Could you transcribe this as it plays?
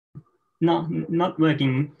not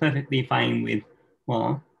working perfectly fine with,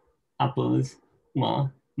 well, Apple's,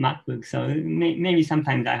 well, MacBook. So maybe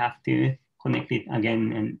sometimes I have to connect it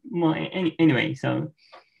again. And well, anyway, so,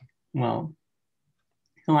 well,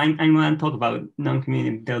 so I'm going to talk about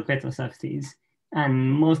non-commutative del Pezzo subspace,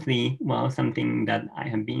 and mostly, well, something that I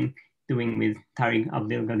have been doing with Tarig,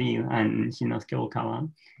 Abdelgadir, and Shinnosuke Okawa.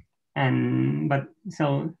 And, but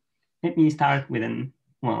so let me start with an,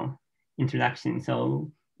 well, introduction.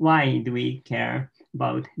 So why do we care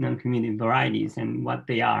about non-commutative varieties and what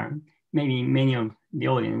they are? Maybe many of the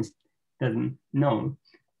audience doesn't know,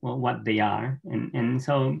 well, what they are. And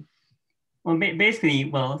so, well, basically,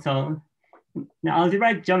 well, so the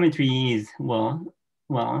algebraic geometry is, well,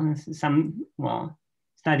 some, well,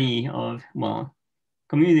 study of, well,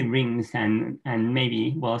 commutative rings and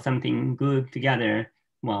maybe, well, something glued together,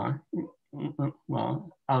 well,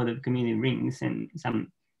 out of commutative rings and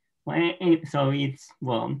some, well, so it's,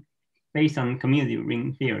 well, based on commutative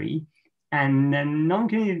ring theory. And then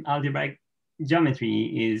non-commutative algebraic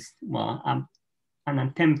geometry is, well, an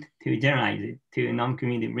attempt to generalize it to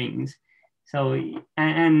non-commutative rings. So,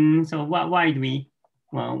 and so why do we,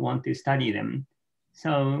 well, want to study them?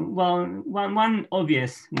 So, well, one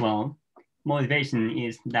obvious, well, motivation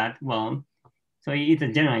is that, well, so it's a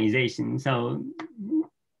generalization. So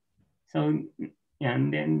yeah,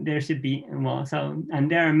 and then there should be, well, so, and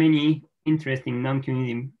there are many interesting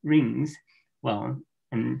non-commutative rings. Well,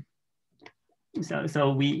 and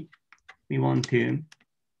so we want to,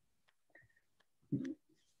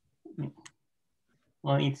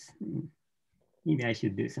 well, it's, maybe I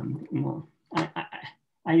should do something more.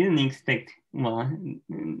 I didn't expect, well,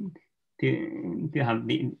 to have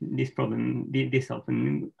this problem this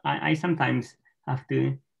often. I sometimes have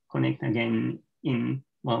to connect again in,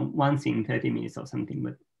 well, once in 30 minutes or something.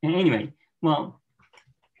 But anyway, well,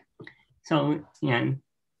 so yeah,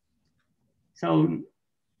 so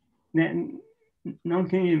then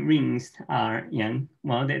non-commutative rings are, yeah,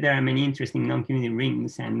 well, there are many interesting non-commutative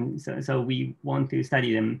rings, and so we want to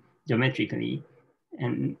study them geometrically.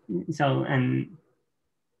 And so, and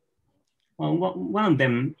well, one of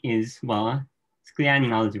them is, well,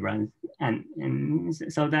 Skleanin algebras, and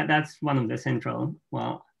so that's one of the central,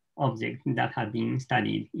 well, objects that have been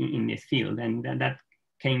studied in this field, and that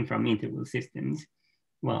came from integral systems,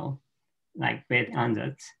 well, like Bethe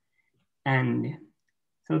ansatz. And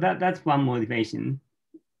so that's one motivation.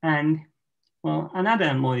 And, well,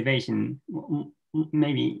 another motivation,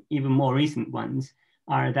 maybe even more recent ones,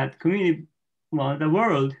 are that commutative, well, the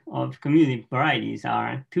world of commutative varieties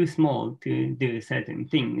are too small to do certain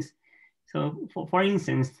things. So for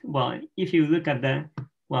instance, well, if you look at the,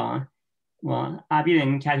 well,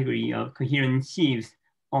 abelian category of coherent sheaves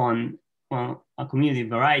on, well, a commutative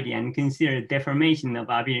variety and consider deformation of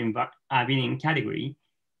abelian category,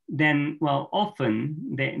 then, well,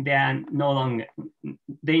 often they no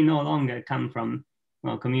longer come from,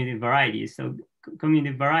 well, commutative varieties. So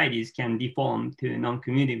commutative varieties can deform to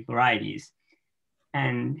non-commutative varieties.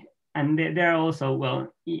 And there are also,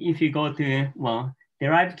 well, if you go to, well,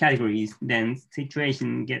 derived categories, then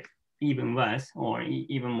situation gets even worse or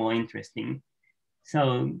even more interesting.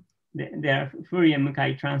 So there are Fourier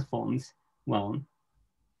Mukai transforms, well,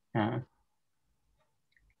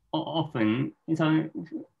 often, so,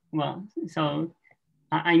 well, so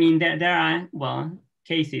I mean, there are, well,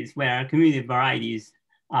 cases where commutative varieties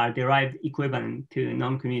are derived equivalent to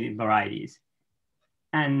non-commutative varieties.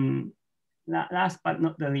 And last but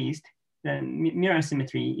not the least, the mirror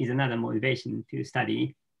symmetry is another motivation to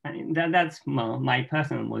study. And that's, well, my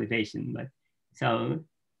personal motivation, but so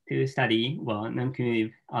to study, well,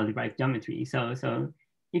 non-commutative algebraic geometry. So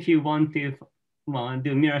if you want to, well,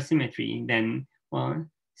 do mirror symmetry, then, well,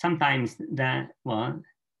 sometimes the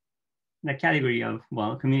category of,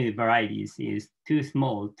 well, commutative varieties is too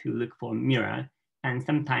small to look for mirror. And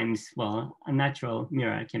sometimes, well, a natural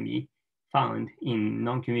mirror can be found in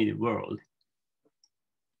non-commutative world.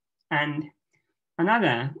 And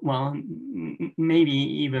another, well, maybe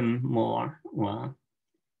even more, well,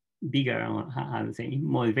 bigger, or how to say,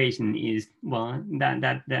 motivation is, well,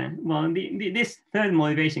 this third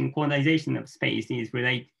motivation, quantization of space, is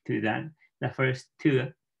related to the first two,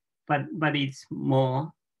 but it's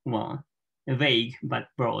more, well, vague but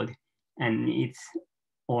broad, and it's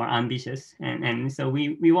or ambitious, and so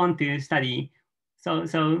we want to study.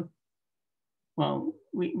 So well,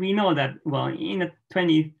 we know that, well, in the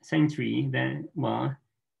 20th century, well,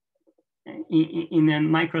 in a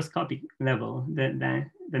microscopic level, the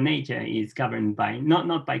nature is governed by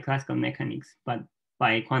not by classical mechanics, but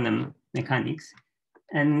by quantum mechanics.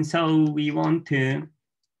 And so we want to,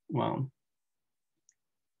 well,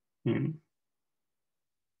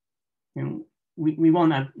 you know, we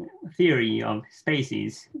want a theory of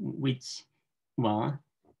spaces which, well,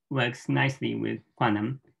 works nicely with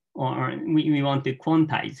quantum, or we want to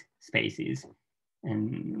quantize spaces.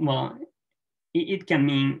 And well, it can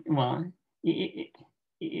mean, well, it's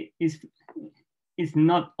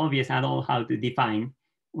not obvious at all how to define,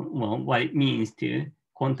 well, what it means to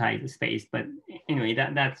quantize the space. But anyway,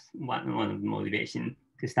 that's one of the motivation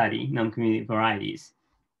to study non-commutative varieties.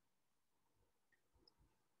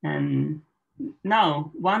 And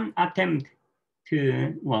now one attempt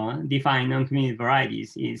to, well, define non-commutative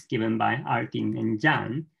varieties is given by Artin and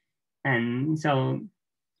Jan. And so,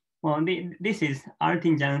 well, this is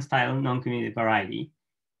Artin-Jan style non-commutative variety.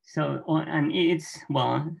 So, and it's,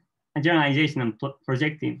 well, a generalization of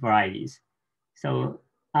projective varieties. So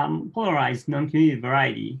polarized non-commutative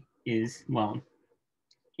variety is, well,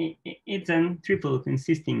 it's a triple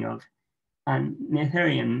consisting of an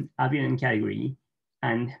Noetherian abelian category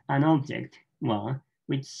and an object, well,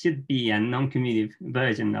 which should be a non-commutative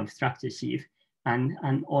version of structure sheaf, and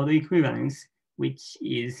an autoequivalence, which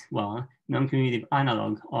is, well, non-commutative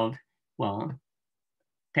analog of, well,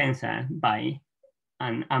 tensor by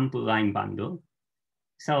an ample line bundle.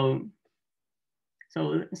 So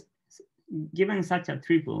given such a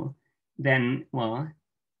triple, then, well,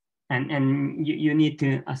 and you need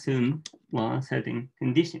to assume, well, certain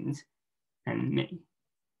conditions, and,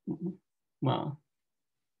 well,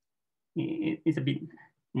 it's a bit,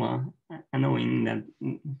 well, annoying that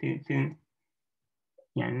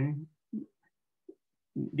yeah,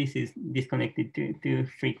 this is disconnected too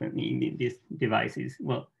frequently, these devices.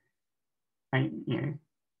 Well,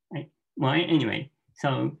 well, anyway,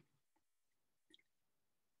 so.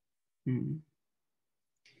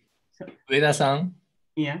 So Ueda-san?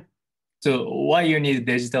 Yeah. So why you need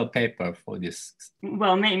digital paper for this?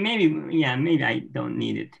 Well, maybe I don't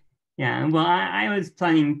need it. Yeah, well, I was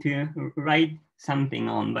planning to write something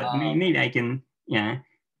on, but maybe I can,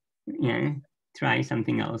 try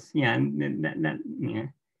something else. Yeah,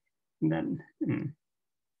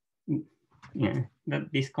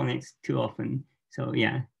 that disconnects too often. So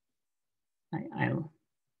yeah, I'll.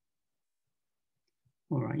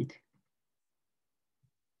 All right.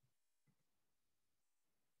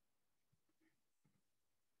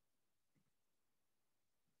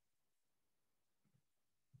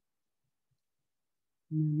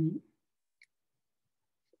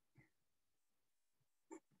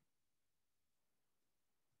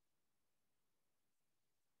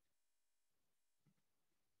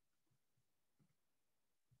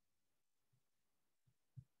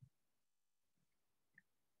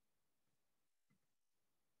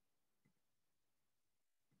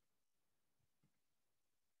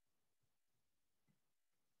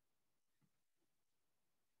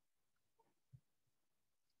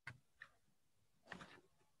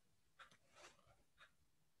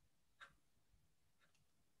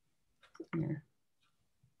 Yeah.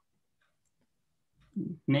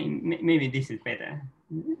 Maybe this is better.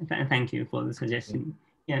 Thank you for the suggestion.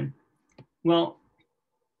 Yeah. Well,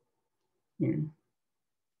 yeah.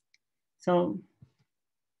 So,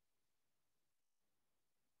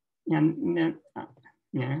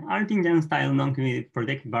 Artin-Jan style non-commutative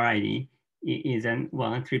projective variety is a,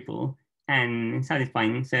 well, a triple and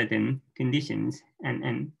satisfying certain conditions,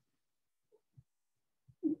 and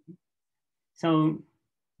so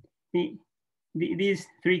these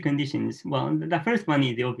three conditions, well, the first one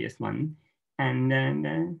is the obvious one, and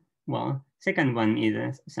then well, second one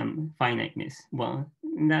is some finiteness. Well,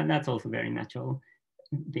 that's also very natural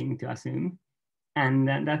thing to assume, and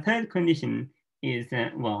the third condition is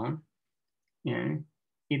well,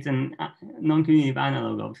 it's a non-commutative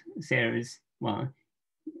analog of Serre's, well,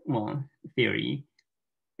 theory,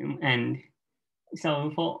 and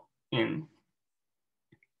so for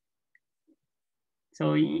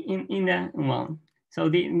so in the, well, so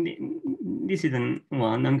this is a,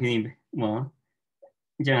 well, non-commutative, well,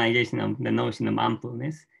 generalization of the notion of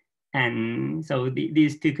ampleness, and so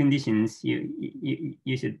these two conditions you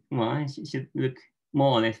should, well, should look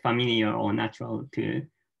more or less familiar or natural to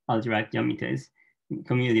algebraic geometers,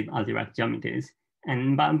 commutative algebraic geometers.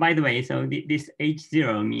 And by the way, so this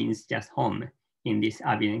H0 means just home in this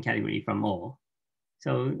abelian category from all.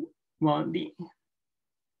 So, well,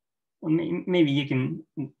 maybe you can,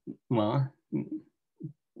 well,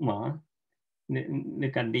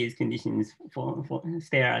 look at these conditions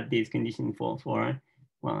stare at these conditions for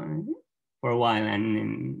a while,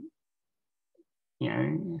 and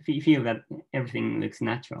feel that everything looks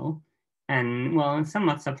natural. And well,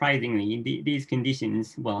 somewhat surprisingly, these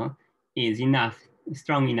conditions, well, is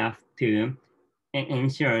strong enough to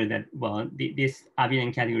ensure that, well, this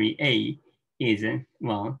abelian category A is,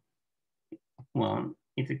 well, well,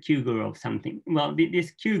 it's a Q-gur of something. Well,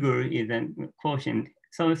 this Q-gur is a quotient.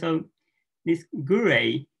 So this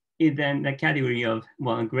gur-A is then the category of,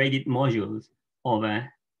 well, graded modules of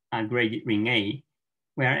a graded ring A,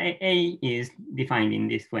 where A is defined in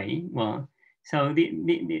this way. Well, so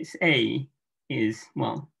this A is,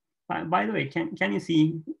 well, by the way, can you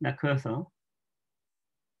see the cursor?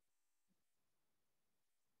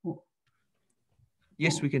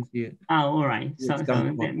 Yes, we can see it. Oh, all right. So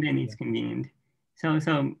then it's convenient. So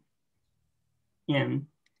yeah.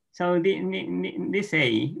 So this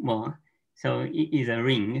A, well, so it is a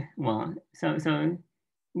ring. Well, so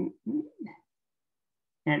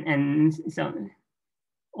and so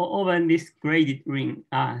over this graded ring.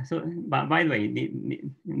 So but by the way,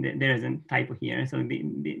 there's a typo here. So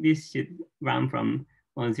this should run from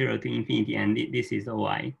 0 to infinity, and this is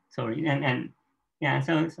OI. Sorry, and yeah.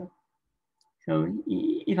 So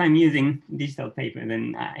if I'm using digital paper,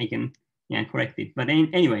 then I can correct it. But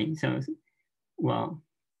anyway, so well,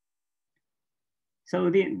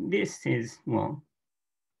 so this is, well,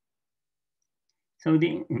 so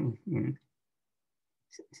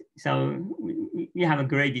so we have a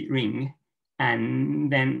graded ring,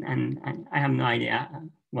 and then I have no idea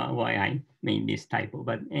why I made this typo,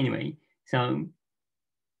 but anyway, so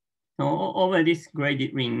over this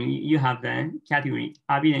graded ring, you have the category,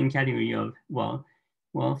 abelian category of, well,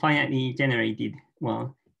 finitely generated,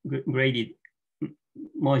 well, graded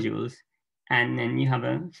modules, and then you have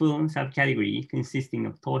a full subcategory consisting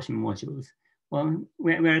of torsion modules. Well,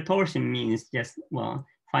 where torsion means just, well,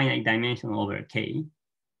 finite dimension over K.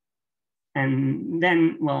 And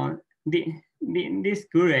then, well, this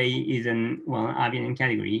gur-A is an, well, abelian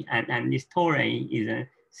category, and this tor-A is a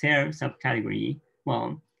Serre subcategory,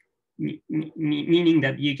 well, meaning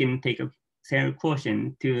that you can take a Serre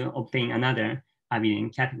quotient to obtain another abelian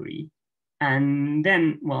category. And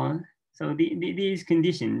then, well, so these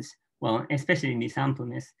conditions, well, especially the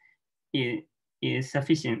sampleness, is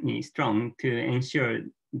sufficiently strong to ensure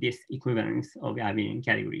this equivalence of abelian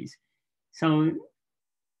categories. So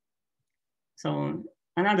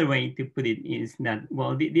another way to put it is that,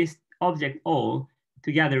 well, this object O,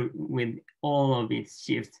 together with all of its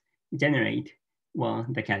shifts, generate, well,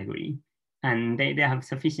 the category, and they have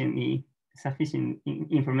sufficient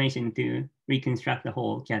information to reconstruct the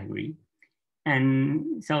whole category.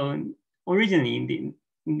 And so originally,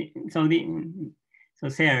 so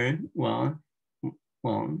Serre, well,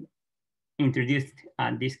 introduced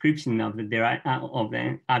a description of the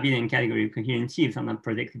abelian category of coherent sheaves on a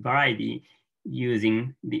projective variety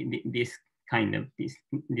using this kind of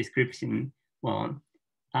description, well,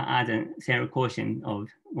 as a Serre quotient of,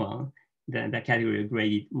 well, the category of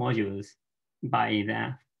graded modules by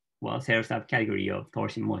the, well, Serre subcategory of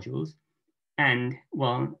torsion modules. And,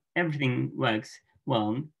 well, everything works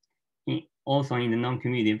well also in the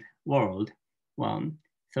non-commutative world. Well,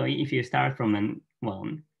 so if you start from an, well,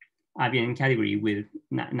 abelian category with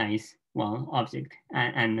nice, well, object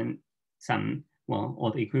and some, well,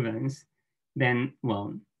 autoequivalence, then,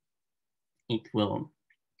 well, it will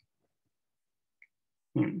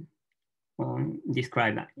well,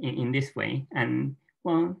 describe that in this way. And,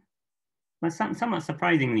 well, but somewhat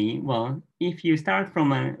surprisingly, well, if you start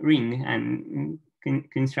from a ring and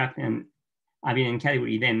construct an abelian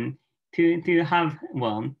category, then to have,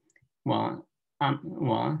 well,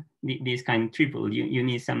 this kind of triple, you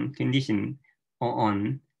need some condition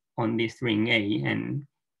on this ring A, and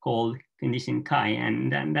called condition chi,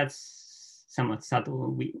 and that's somewhat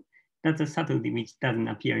subtle. That's a subtlety which doesn't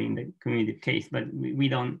appear in the commutative case, but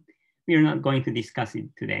we are not going to discuss it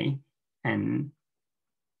today. And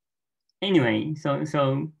anyway,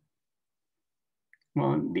 so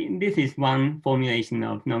well, this is one formulation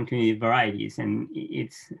of non-commutative varieties, and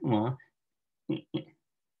it's, well,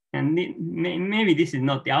 and maybe this is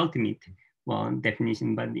not the ultimate, well,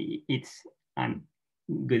 definition, but it's a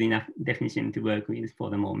good enough definition to work with for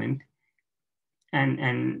the moment.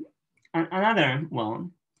 And another, well,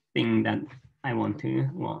 thing that I want to,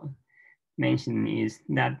 well, mention is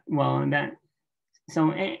that, well,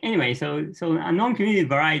 so anyway, so a non-commutative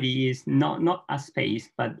variety is not a space,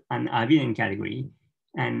 but an abelian category,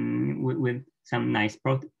 and with some nice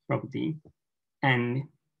property. And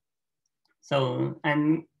so,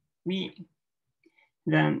 and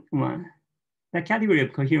then, well, the category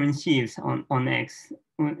of coherent sheaves on X,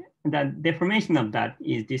 the deformation of that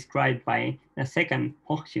is described by the second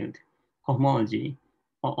Hochschild homology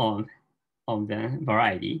of the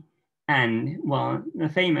variety. And, well, the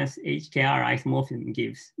famous HKR isomorphism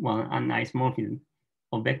gives, well, an isomorphism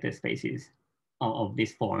of vector spaces of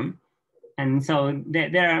this form. And so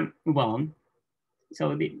there are, well,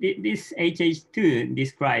 this HH2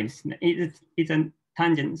 describes, it's a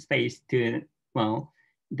tangent space to, well,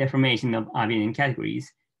 deformation of abelian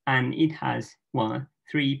categories, and it has, well,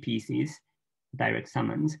 3 pieces, direct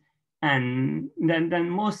summons. And then the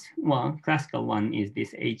most, well, classical one is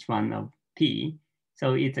this H1 of P.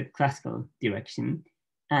 So it's a classical direction.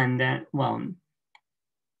 And well,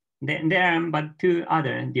 there are but 2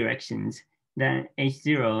 other directions, the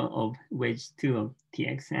H0 of wedge 2 of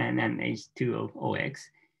Tx and then H2 of Ox.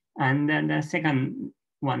 And then the second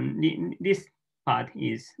one, this part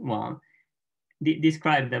is, well,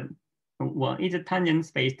 describe the, well, it's a tangent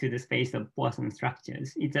space to the space of Poisson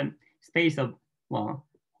structures. It's a space of, well,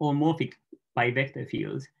 holomorphic bivector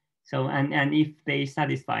fields. So, and if they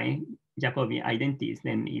satisfy Jacobi identities,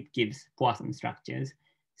 then it gives Poisson structures.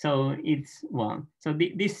 So it's, well, so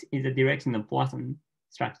this is the direction of Poisson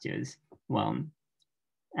structures. Well,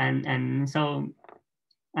 and so,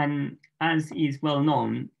 and as is well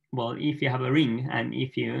known, well, if you have a ring and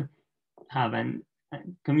if you have a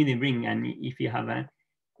commutative ring and if you have a,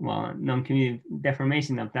 well, non-commutative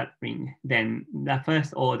deformation of that ring, then the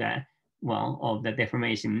first order, well, of the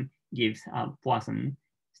deformation gives a Poisson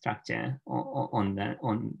structure on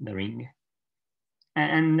the ring.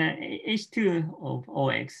 And H2 of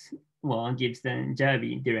OX, well, gives the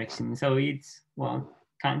Jerby direction. So it's, well,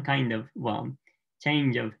 kind of, well,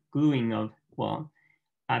 change of gluing of, well,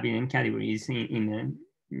 abelian categories in a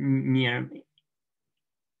near,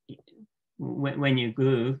 when you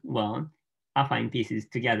glue, well, affine pieces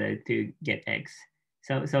together to get X.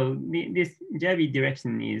 So this Jerby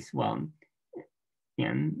direction is, well,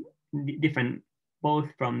 different both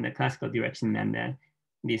from the classical direction and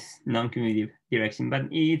this non-commutative direction, but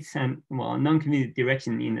it's well, non-commutative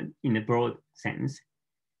direction in a broad sense.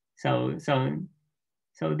 So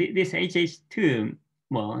this HH2,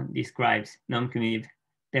 well, describes non-commutative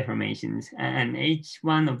deformations, and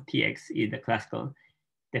H1 of Tx is the classical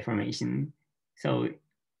deformation. So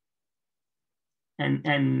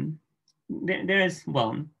and there is,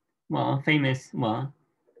 well, famous, well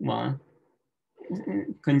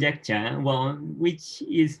conjecture, well, which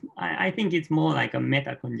is, I think it's more like a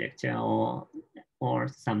meta conjecture or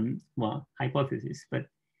some, well, hypothesis. But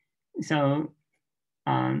so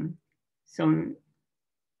and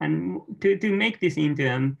to make this into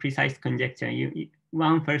a precise conjecture,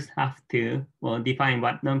 one first have to, well, define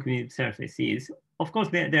what non-commutative surface is. Of course,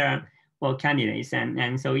 there are, well, candidates,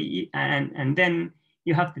 and so and then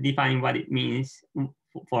you have to define what it means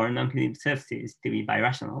for non-commutative surfaces to be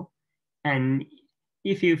birational. And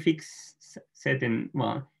if you fix certain,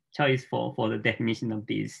 well, choice for the definition of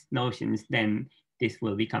these notions, then this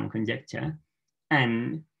will become conjecture.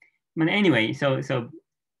 But anyway, so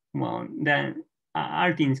well, the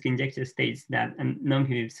Artin's conjecture states that a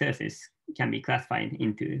non-commutative surface can be classified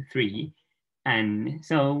into 3. And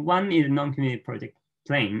so one is non-commutative project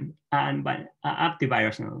plane, and up to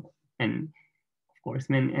birational. And of course,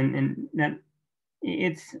 and that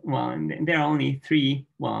it's, well, there are only 3,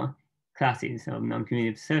 well, classes of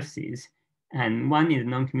non-commutative surfaces, and one is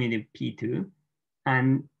non-commutative P2,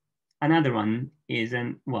 and another one is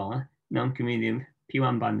an, well, non-commutative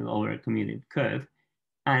P1 bundle over a commutative curve,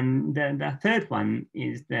 and the third one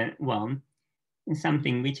is the, well,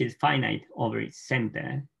 something which is finite over its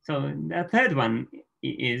center. So the third one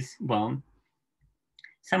is, well,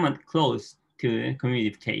 somewhat close to a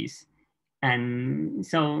commutative case, and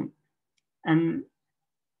so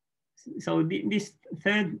this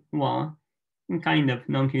third, well, kind of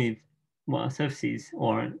non-commutative, well, surfaces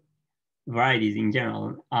or varieties in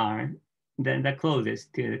general are the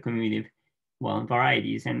closest to the commutative, well,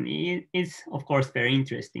 varieties, and it's of course very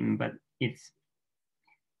interesting, but it's,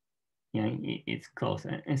 it's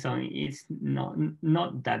closer, and so it's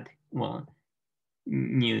not that, well,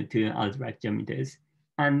 new to algebraic geometers.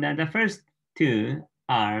 And the first 2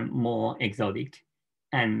 are more exotic,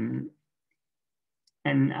 and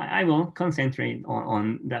I will concentrate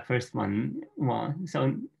on the first one. Well,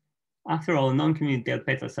 so after all, non-commutative del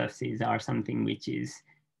Pezzo surfaces are something which is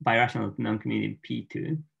birational to non-commutative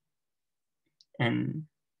P2. And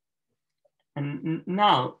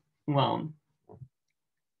now, well,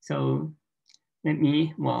 so let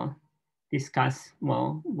me, well, discuss,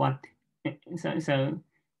 well, what so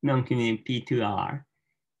non-commutative P2 are.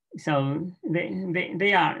 So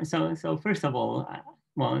they are, so first of all,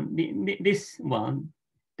 well, this, well,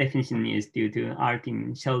 definition is due to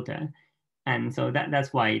Artin Shelter, and so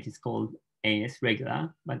that's why it is called AS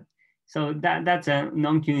regular. But so that's a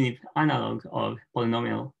non-commutative analog of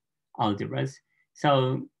polynomial algebras.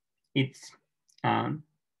 So it's yeah.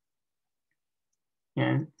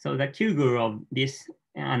 So the Q-guru of this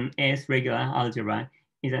AS regular algebra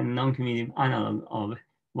is a non-commutative analog of,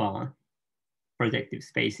 well, projective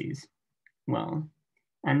spaces. Well,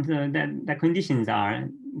 and the conditions are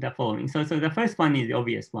the following. So the first one is the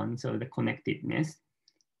obvious one, so the connectedness.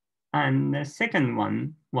 And the second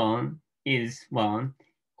one, well, is, well,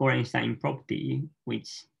 Gorenstein property,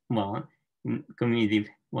 which, well, commutative,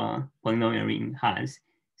 well, polynomial ring has.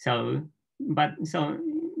 So, so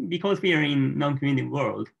because we are in non-commutative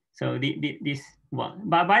world, so this, well,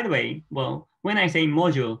 but by the way, well, when I say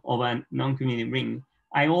module of a non-commutative ring,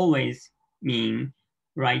 I always mean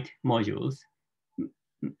right modules.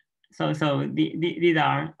 So these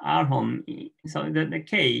are our home. So the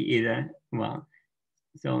K is a, well,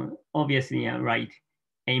 so obviously a right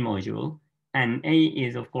A module, and A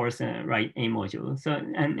is of course a right A module. So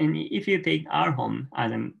and if you take R home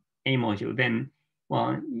as an A module, then,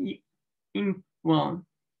 well,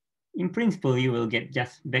 in principle you will get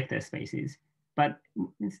just vector spaces. But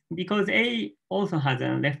because A also has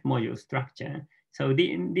a left module structure, so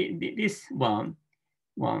this, well,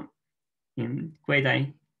 in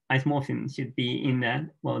quasi isomorphism should be in the,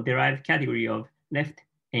 well, derived category of left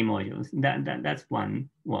A modules. That's one,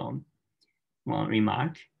 well,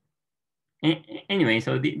 remark. Anyway,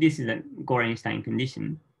 so this is a Gorenstein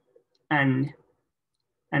condition, and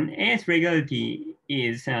AS regularity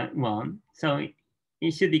is, well, so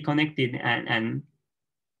it should be connected and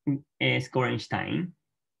AS Gorenstein,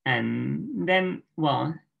 and then,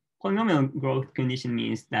 well, polynomial growth condition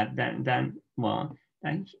means that well,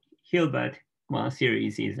 that Hilbert, well,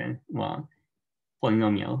 series is a, well,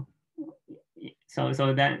 polynomial.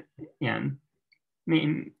 So that, yeah, I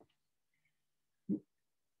mean,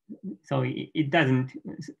 so it doesn't,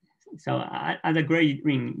 so as a graded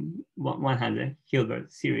ring, one has a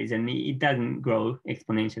Hilbert series and it doesn't grow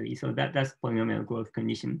exponentially. So that's polynomial growth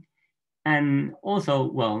condition. And also,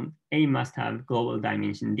 well, A must have global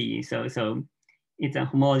dimension D. So it's a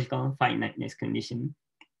homological finiteness condition.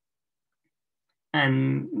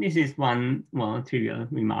 And this is one, well, trivial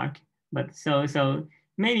remark, but so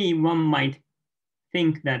maybe one might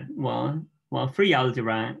think that, well, free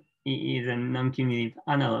algebra is a non-commutative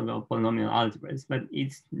analog of polynomial algebras, but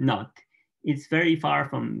it's not. It's very far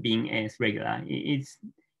from being AS regular. It's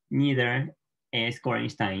neither AS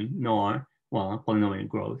Gorenstein nor, well, polynomial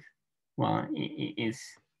growth. Well,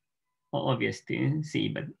 it's obvious to see,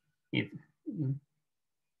 but it,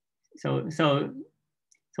 so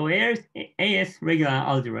AS regular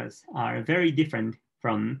algebras are very different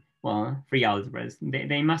from, well, free algebras.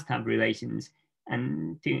 They must have relations,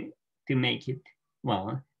 and to make it,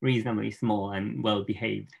 well, reasonably small and well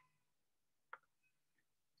behaved.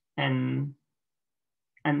 And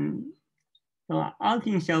so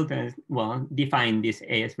Altin-Shelter, well, defined this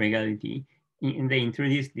AS regularity, and they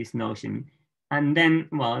introduced this notion, and then,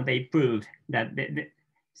 well, they proved that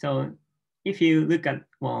so if you look at,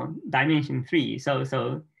 well, dimension 3, so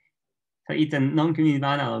it's a non-commutative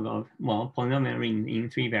analog of, well, polynomial ring in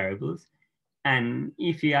 3 variables. And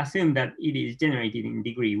if you assume that it is generated in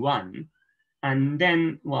degree 1, and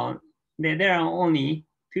then, well, there are only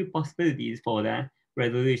 2 possibilities for the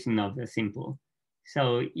resolution of the simple.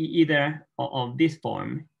 So either of this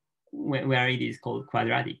form, where it is called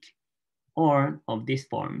quadratic, or of this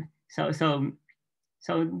form. So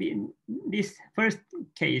this first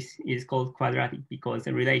case is called quadratic because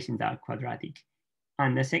the relations are quadratic.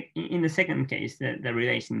 And in the second case, the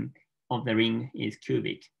relation of the ring is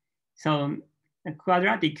cubic. So the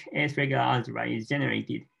quadratic AS regular algebra is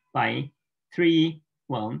generated by 3,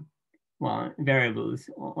 well, variables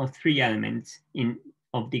or 3 elements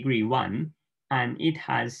of degree 1, and it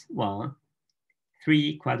has, well,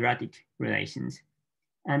 3 quadratic relations.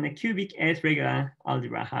 And the cubic AS regular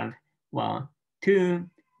algebra have, well, 2,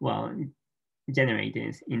 well,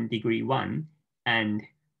 generators in degree 1 and,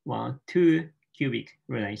 well, 2 cubic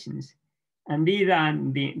relations. And these are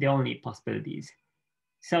the only possibilities.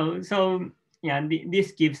 So yeah,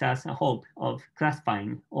 this gives us a hope of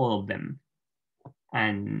classifying all of them.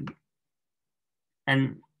 And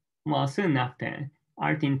well, soon after,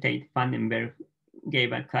 Artin Tate Vandenberg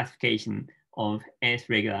gave a classification of AS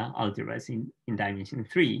regular algebras in dimension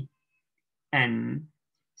 3. And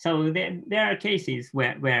so there are cases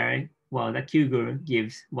where well, the Q-GUR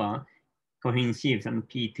gives, well, coherent sheaves on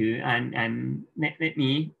P2, and let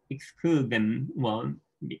me exclude them, well,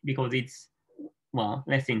 because it's, well,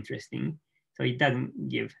 less interesting. So it doesn't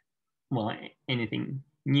give, well, anything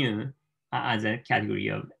new as a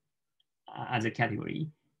category.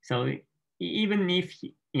 So even if,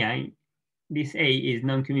 yeah, this A is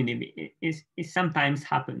non-commutative, it sometimes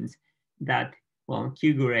happens that, well,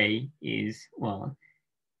 Q-GUR A is, well,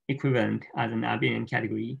 equivalent as an abelian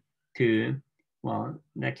category to well,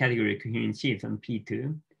 the category coherent sheaves on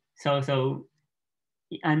P2. So,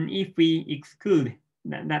 and if we exclude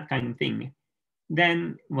that kind of thing,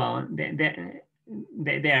 then, well,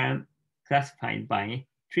 they are classified by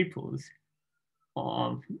triples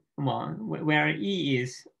of, well, where E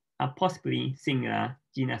is a possibly singular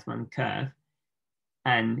genus 1 curve,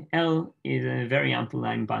 and L is a very ample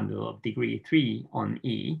line bundle of degree 3 on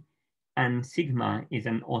E, and sigma is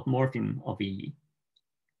an automorphism of E.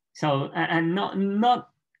 So, and not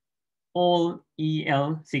all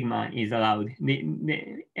EL sigma is allowed.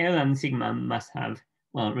 The L and sigma must have,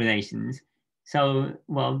 well, relations. So,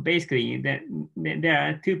 well, basically there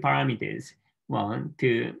are two parameters, well,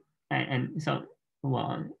 and so,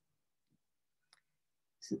 well,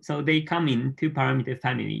 so they come in two parameter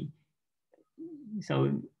family.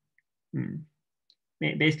 So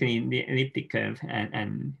basically the elliptic curve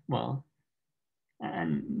and well,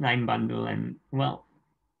 and line bundle, and well,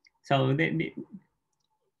 so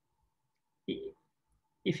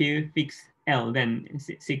if you fix L, then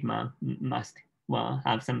sigma must, well,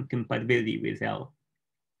 have some compatibility with L.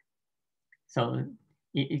 So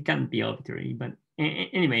it can't be arbitrary, but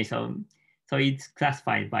anyway, so it's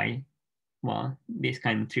classified by, well, this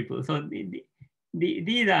kind of triple. So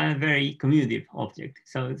these are very commutative objects.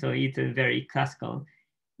 So it's a very classical,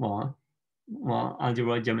 well,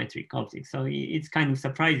 algebra geometric object. So it's kind of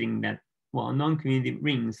surprising that, well, non-commutative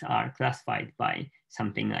rings are classified by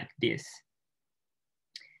something like this.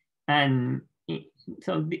 And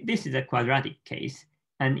so this is a quadratic case.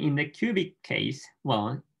 And in the cubic case,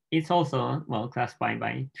 well, it's also, well, classified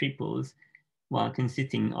by triples, well,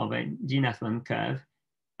 consisting of a genus 1 curve.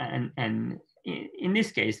 And in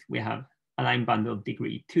this case, we have a line bundle of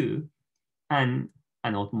degree 2 and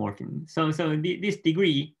an automorphism. So this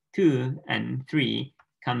degree 2 and 3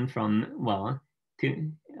 come from, well,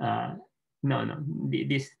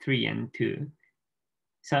 this 3 and 2.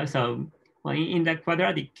 So well, in the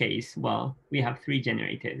quadratic case, well, we have 3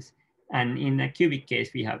 generators. And in the cubic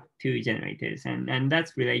case, we have 2 generators. And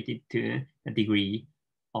that's related to the degree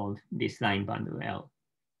of this line bundle L.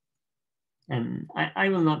 And I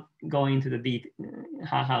will not go into the detail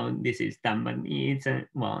how this is done, but it's a,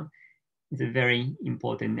 well, it's a very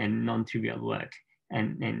important and non-trivial work.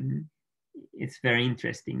 And it's very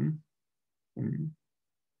interesting.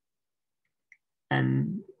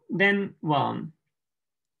 And then, well,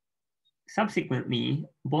 subsequently,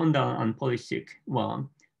 Bondal and Polishchuk, well,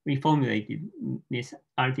 reformulated this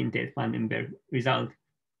Artin-Tate Vandenberg result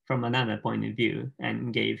from another point of view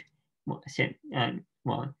and gave, well,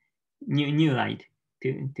 new light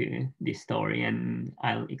to this story, and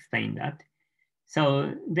I'll explain that.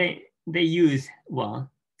 So they use, well,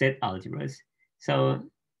 Z algebras. So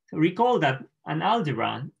recall that an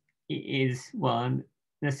algebra is, well,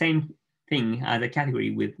 the same thing as a category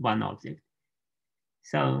with one object.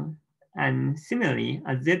 So, and similarly,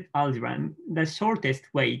 a Z algebra, the shortest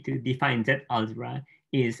way to define Z algebra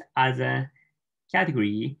is as a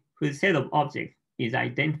category whose set of objects is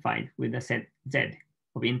identified with a set Z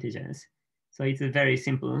of integers. So it's a very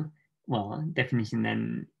simple, well, definition,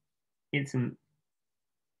 and it's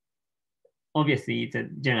obviously it's a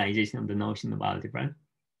generalization of the notion of algebra.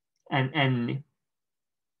 And an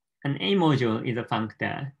A module is a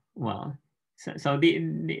functor. Well, so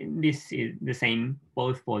this is the same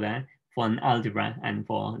both for an algebra and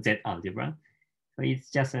for Z algebra. So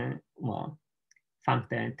it's just a, well,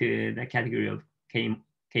 functor to the category of K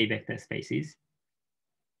vector spaces.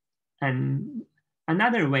 And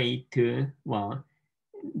another way to, well,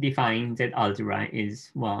 define Z algebra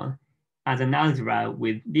is, well, as an algebra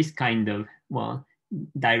with this kind of, well,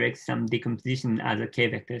 direct sum decomposition as a K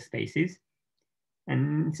vector spaces.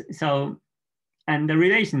 And so, and the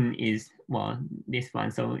relation is, well, this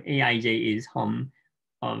one. So Aij is home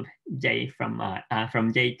of J from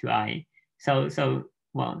J to I. So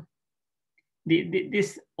well,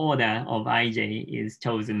 this order of Ij is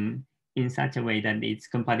chosen in such a way that it's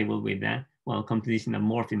compatible with the, well, composition of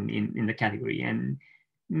morphism in the category. And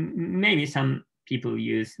maybe some people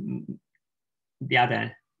use the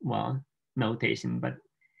other, well, notation, but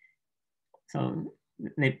so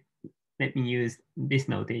let me use this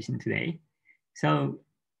notation today. So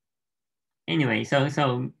anyway, so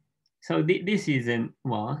this is a,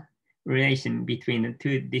 well, relation between the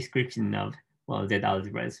two descriptions of, well, Z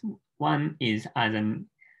algebras. One is as a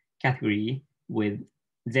category with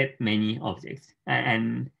Z many objects,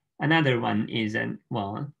 and another one is a,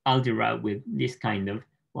 well, algebra with this kind of,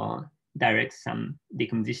 well, direct sum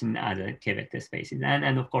decomposition as a K vector spaces,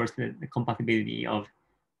 and of course the compatibility of,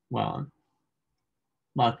 well,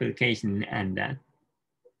 multiplication and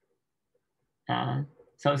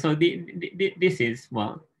so this is,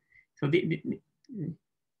 well, so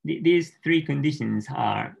these three conditions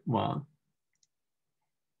are, well,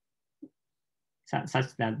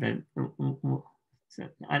 such that so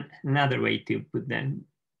another way to put the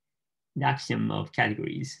axiom of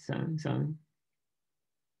categories.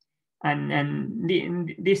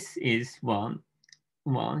 This is, well,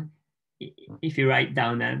 if you write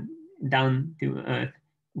down a down to earth,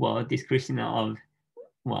 well, description of,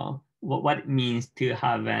 well, what it means to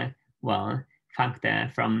have a, well, factor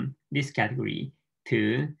from this category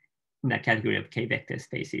to the category of k-vector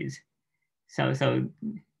spaces.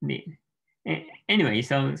 Anyway,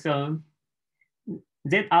 so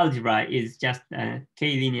Z algebra is just a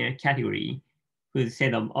k-linear category whose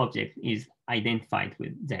set of objects is identified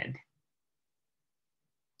with Z.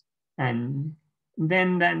 And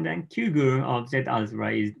then the Q-GUR of Z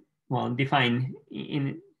algebra is, well, defined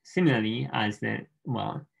in similarly as the,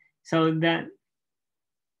 well, so that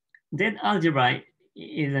Z algebra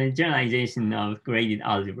is a generalization of graded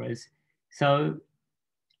algebras. So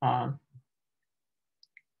well,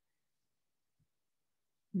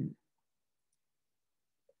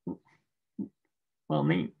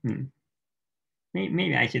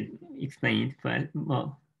 maybe I should explain it, but,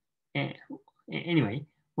 well, anyway,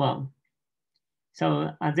 well,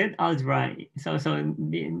 so Z algebra, so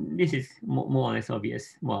this is more or less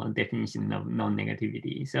obvious, well, definition of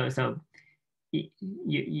non-negativity. So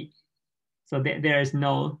there is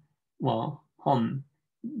no, well, hom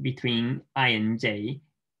between I and J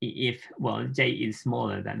if, well, J is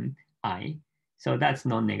smaller than I. So that's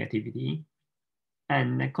non-negativity.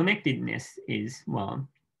 And the connectedness is, well,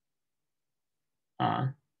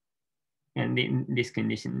 and in this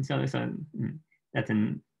condition. So that's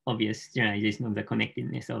an obvious generalization of the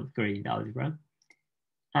connectedness of graded algebra.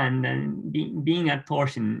 And then being a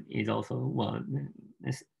torsion is also, well,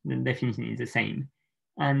 the definition is the same.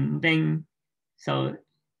 And then, so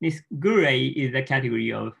this GUR A is the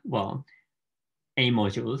category of, well, A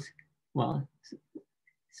modules. Well,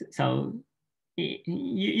 so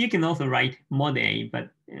you can also write mod A,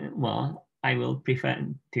 but, well, I will prefer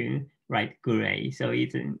to write GUR A. So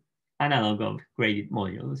it's an analog of graded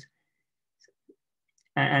modules.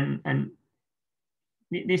 And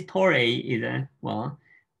this Tor A is a, well,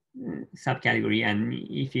 subcategory. And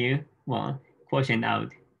if you, well, quotient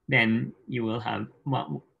out, then you will have,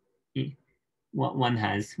 well, one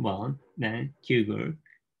has, well, the Q-GUR.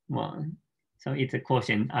 Well, so it's a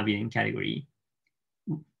quotient abelian category.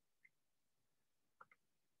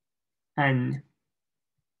 And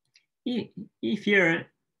if you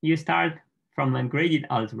start from a graded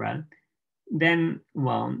algebra, then,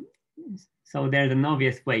 well, so there's an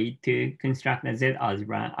obvious way to construct a Z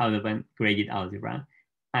algebra out of a graded algebra.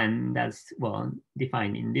 And that's, well,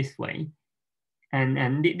 defined in this way.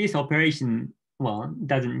 And this operation, well,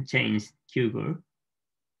 doesn't change Q-GUR.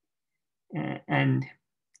 And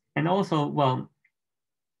also, well,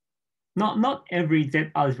 not every Z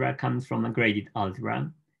algebra comes from a graded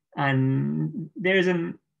algebra. And there's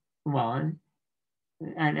an, well,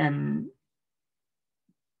 and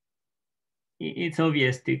it's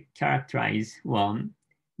obvious to characterize, well,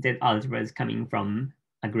 Z algebras coming from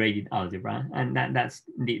a graded algebra, and that's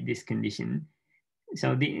this condition.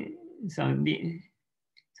 So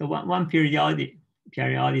one periodicity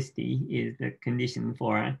is the condition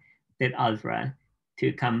for Z algebra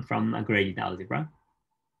to come from a graded algebra.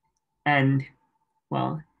 And,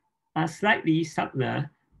 well, a slightly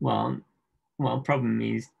subtler, well, problem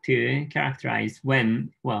is to characterize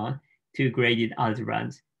when, well, two graded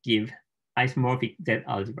algebras give isomorphic Z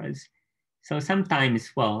algebras. So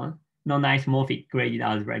sometimes, well, non-isomorphic graded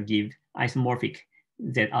algebra give isomorphic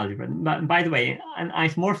Z algebra. But by the way, an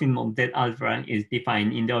isomorphism of Z algebra is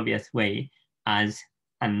defined in the obvious way as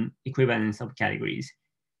an equivalence of categories.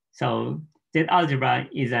 So Z algebra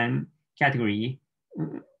is a category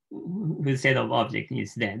whose set of objects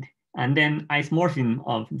is Z. And then isomorphism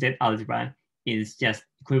of Z algebra is just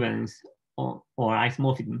equivalence or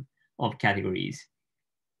isomorphism of categories.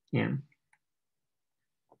 Yeah.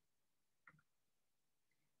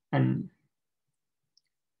 And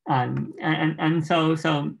so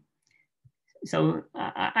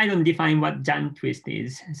I don't define what Jan twist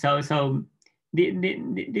is. So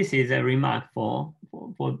this is a remark for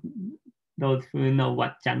those who know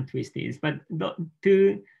what Jan twist is. But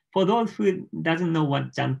for those who doesn't know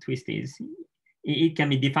what Jan twist is, it can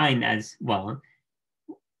be defined as, well,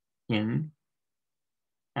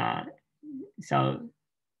 so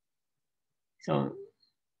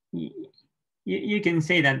you can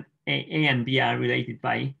say that A and B are related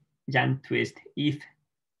by Jan twist if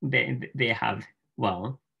they have,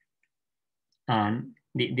 well,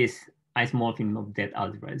 this isomorphism of Z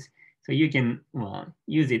algebras. so you can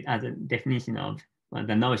use it as a definition of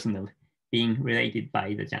the notion of being related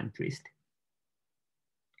by the Jahn twist.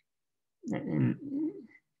 And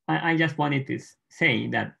I just wanted to say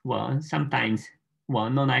that sometimes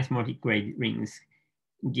non-isomorphic graded rings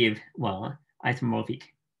give isomorphic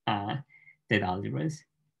Z algebras.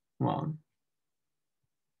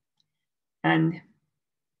 And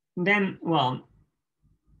then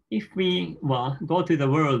if we go to the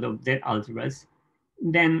world of Z algebras,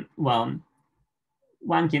 then one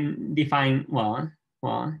can define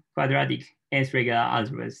quadratic S-regular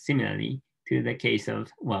algebras similarly to the case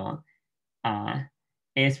of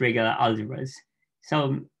S-regular algebras.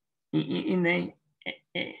 So in the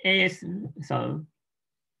AS, so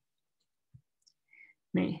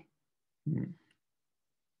maybe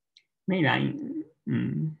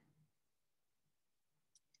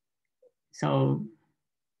so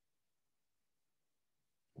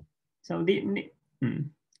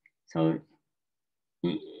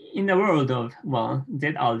in the world of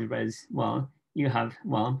Z algebras, you have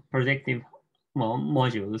projective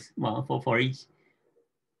modules for each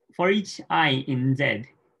I in Z.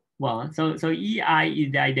 So EI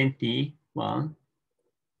is the identity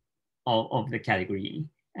of the category,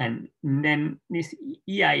 and then this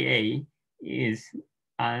EIA is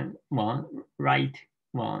right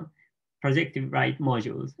projective right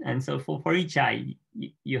modules, and so for each I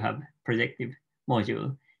you have projective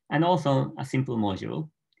module and also a simple module.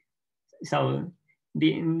 So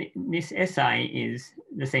this SI is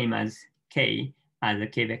the same as K as a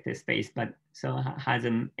K vector space, but so has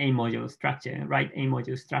an A module structure, right A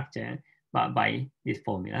module structure by this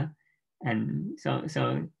formula. And so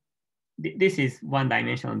this is one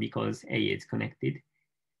dimensional because A is connected.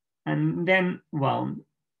 And then,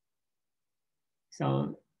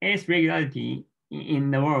 so S regularity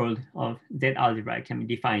in the world of Z algebra can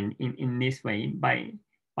be defined in this way by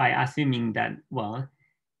assuming that,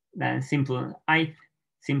 the simple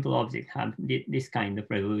object have this kind of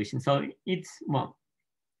resolution. So it's,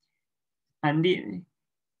 and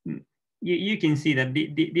you can see that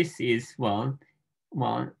this is,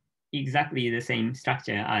 exactly the same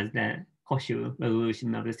structure as the Cauchy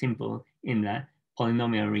resolution of the simple in the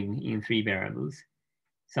polynomial ring in 3 variables.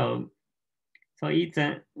 So it's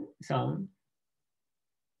a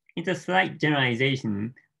slight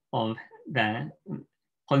generalization of the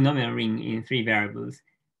polynomial ring in 3 variables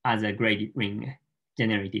as a graded ring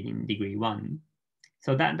generated in degree 1.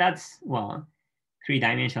 So that's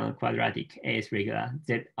 3-dimensional quadratic AS regular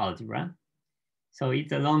Z algebra. So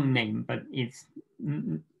it's a long name, but it's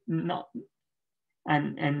not,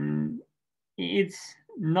 and it's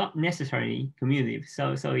not necessarily commutative.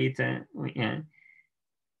 So it's a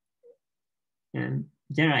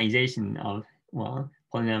generalization of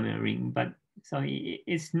polynomial ring, but so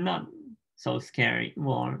it's not so scary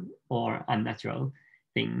or unnatural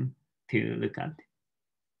thing to look at.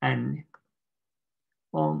 And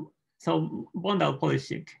so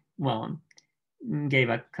Bondal-Polishchuk gave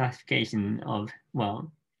a classification of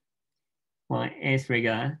AS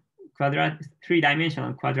regular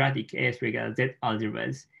 3-dimensional quadratic AS regular Z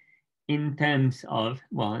algebras in terms of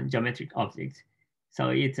geometric objects. So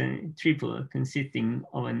it's a triple consisting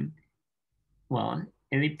of an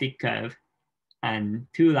elliptic curve and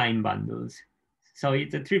 2 line bundles. So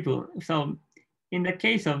it's a triple. So in the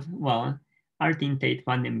case of Artin Tate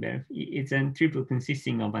Vandenberg, it's a triple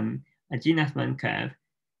consisting of a G-Nastman curve,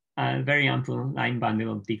 a very ample line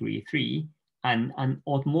bundle of degree 3, and an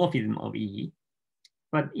automorphism of E.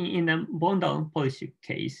 But in the Bondal-Polishchuk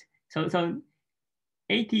case, so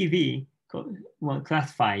ATV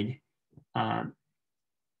classified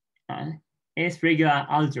S regular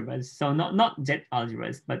algebras, so not Z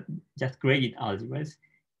algebras, but just graded algebras,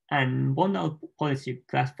 and Bondal-Polishchuk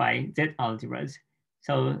classified Z algebras.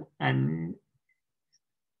 So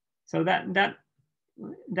that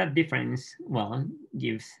difference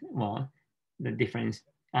gives the difference.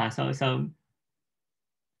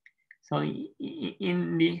 So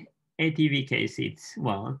in the ATV case, it's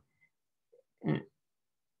a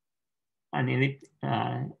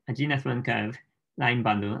G-Nastman curve, line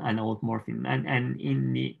bundle, and automorphism. And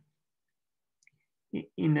in the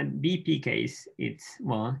BP case, it's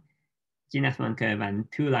G-Nastman curve and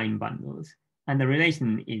 2 line bundles. And the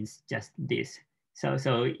relation is just this.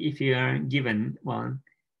 So if you are given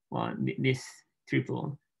this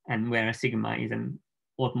triple and where sigma is an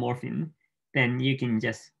automorphism, then you can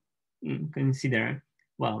just consider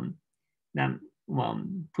the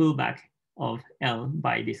pullback of L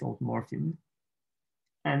by this automorphism.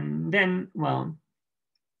 And then,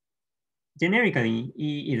 generically,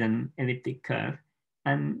 E is an elliptic curve,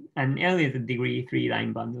 and L is a degree 3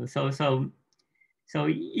 line bundle. So So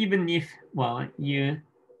even if, well,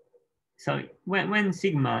 so when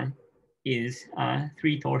sigma is a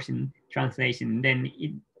 3 torsion translation, then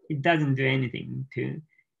it doesn't do anything to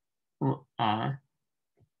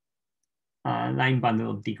line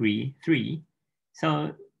bundle of degree 3.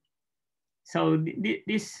 So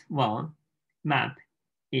this, well, map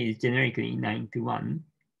is generically 9 to 1.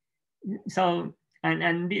 So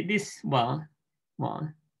and this, well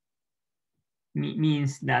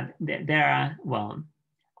means that there are, well,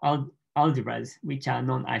 algebras which are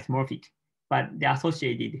non-isomorphic, but the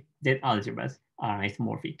associated Z algebras are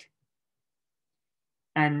isomorphic.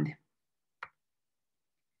 And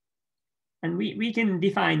we can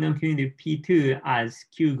define noncommutative P2 as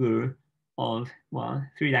QGUR of, well,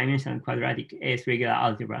 3-dimensional quadratic AS regular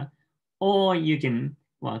algebra, or you can,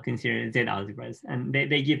 well, consider Z algebras, and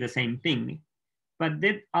they give the same thing. But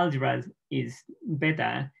Z algebras is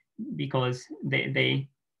better because they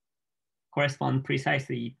correspond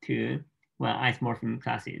precisely to, well, isomorphism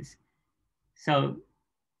classes. So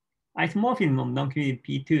isomorphism of noncommutative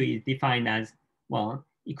P2 is defined as, well,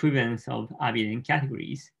 equivalence of abelian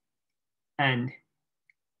categories. And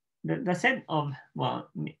the set of, well,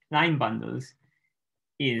 line bundles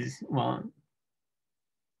is, well,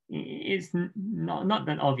 it's not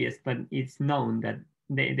that obvious, but it's known that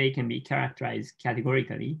they can be characterized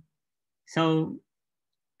categorically. So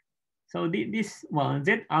this, well,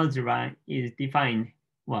 Z algebra is defined,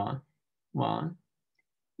 well,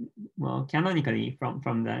 canonically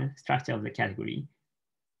from the structure of the category,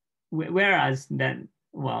 whereas that,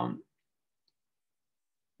 well,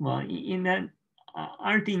 in the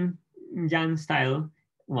Artin-Jan style,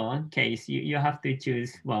 well, case, you have to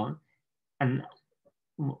choose, well,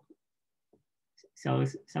 so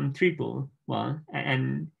some triple, well,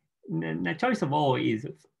 and the choice of O is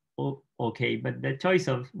okay, but the choice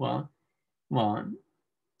of, well,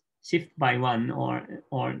 shift by 1 or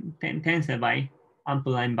tensor by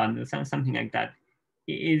ample line bundle, something like that,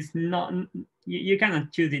 is not, you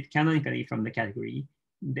cannot choose it canonically from the category.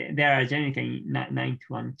 There are generally 9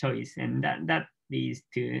 to 1 choice, and that leads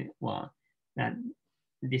to, well, that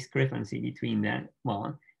discrepancy between the,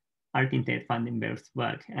 well, Artin-Tate Vandenberg's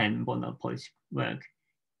work and Bonal-Polshchuk's work.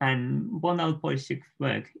 And Bonal-Polshchuk's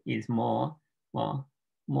work is more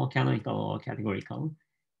canonical or categorical.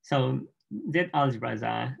 So Z algebras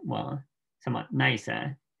are, well, somewhat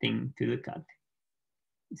nicer thing to look at.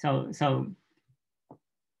 So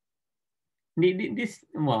this,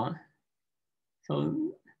 well,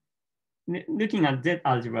 so looking at Z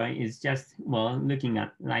algebra is just, well, looking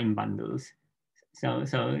at line bundles. So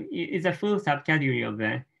it's a full subcategory of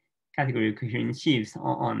the category coherent sheaves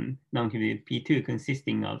on noncommutative P2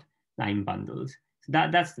 consisting of line bundles. So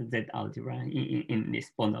that's the Z algebra in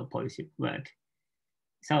this Bonal-Polshchuk work.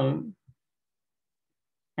 So,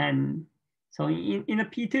 and so in a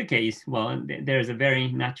P2 case, well, there's a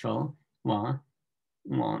very natural,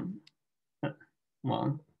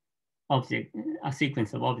 object, a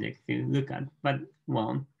sequence of objects to look at. But,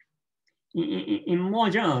 well, in more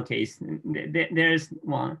general case, there's,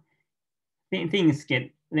 well, things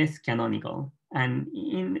get less canonical. And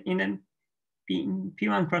in a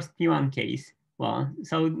P1 cross P1 case, well,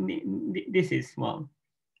 so this is, well,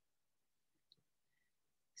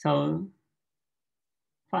 so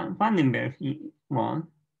Vandenberg, well,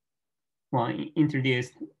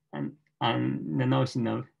 introduced the notion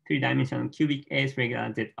of 3-dimensional cubic AS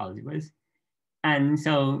regular Z algebras. And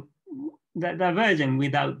so the version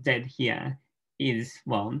without Z here is,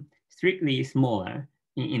 well, strictly smaller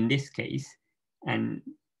in this case. And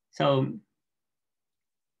so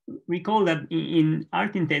recall that in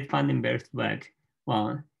Artin-Tate Vandenberg's work,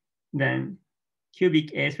 well, the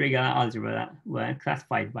cubic AS regular algebra were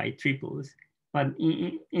classified by triples. But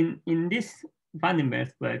in this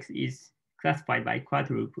Vandenberg's works is classified by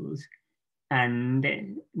quadruples. And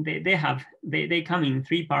they come in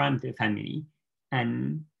 3-parameter family.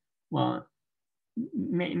 And, well,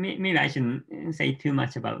 maybe I shouldn't say too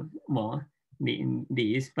much about, well,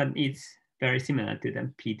 these, but it's very similar to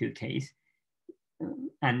the P2 case.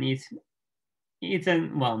 And it's a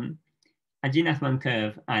G-1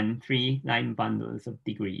 curve and 3 line bundles of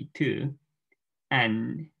degree 2.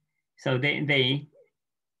 And so they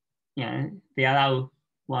allow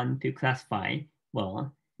one to classify,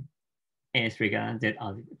 well, AS regular Z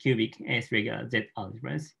algebra, cubic AS regular Z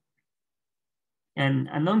algebras. And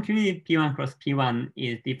a non-commutative P1 cross P1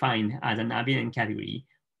 is defined as an abelian category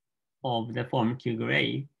of the form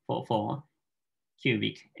QGRA for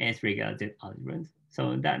cubic AS regular Z algebras.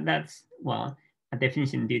 So that's, well, a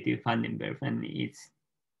definition due to Vandenberg, and it's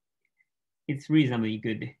reasonably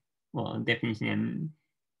good, well, definition.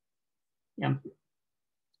 And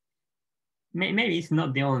maybe it's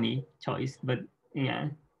not the only choice, but yeah,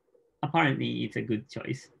 apparently it's a good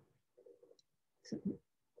choice. So,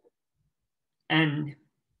 and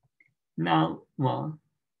now, well,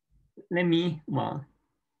 let me, well,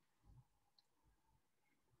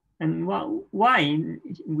 and why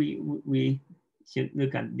we should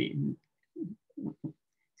look at the,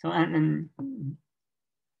 so, and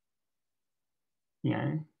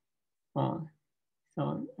yeah, well,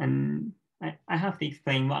 so, and I have to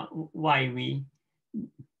explain why we,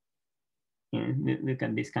 you know, look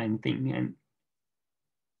at this kind of thing.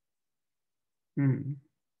 And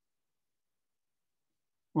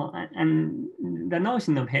well, and the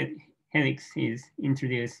notion of helix is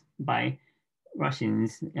introduced by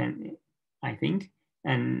Russians, and I think,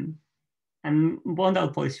 and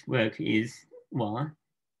Bondal Polish work is well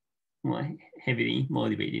heavily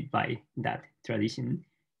motivated by that tradition.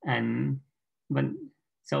 And but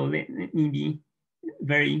so let me be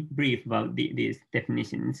very brief about these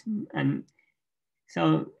definitions. And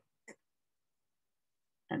so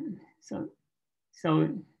and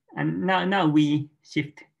now we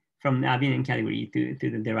shift from the abelian category to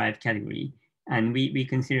the derived category, and we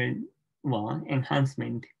consider well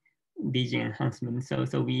enhancement, DG enhancement.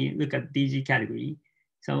 So we look at DG category.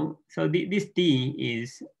 So this D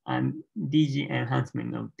is DG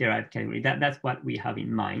enhancement of derived category. That's what we have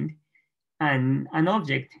in mind. And an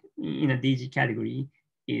object in a DG category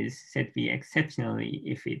is said to be exceptionally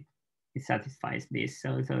if it satisfies this.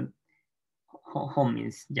 So home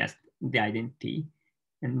is just the identity,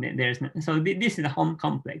 and there's no, so this is a home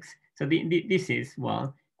complex. So this is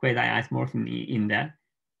well quasi isomorphism in the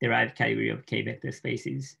derived category of K vector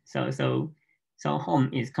spaces. So home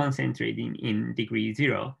is concentrating in degree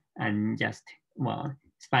 0 and just well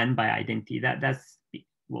spanned by identity. That's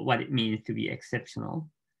what it means to be exceptional.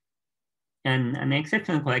 And an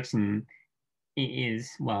exceptional collection is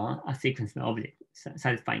well a sequence of objects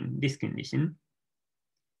satisfying this condition.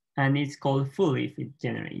 And it's called full if it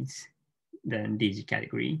generates the DG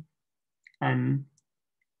category. And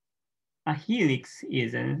a helix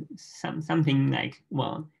is something like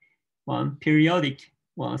periodic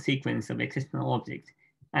sequence of exceptional objects.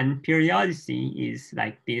 And periodicity is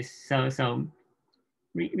like this. So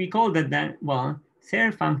recall that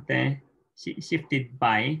Serre functor shifted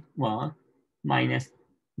by minus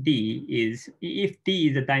D is if D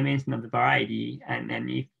is the dimension of the variety, and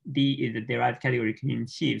if D is the derived category between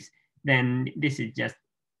sheaves, then this is just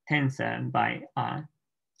tensor by R.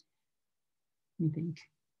 I think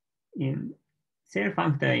in Serre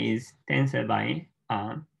functor is tensor by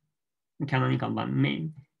R. Canonical one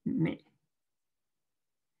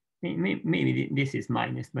maybe this is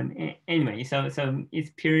minus, but anyway, so it's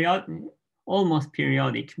almost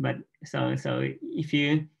periodic, but so if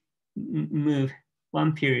you move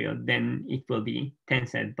one period, then it will be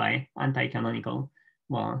tensored by anti-canonical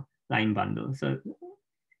line bundle. So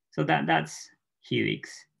that's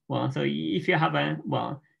helix. Well, so if you have a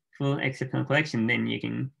full exceptional collection, then you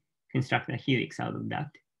can construct a helix out of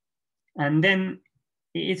that. And then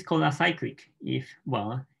it's called a cyclic if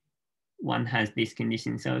one has this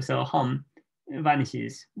condition. So hom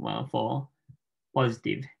vanishes for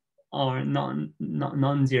positive or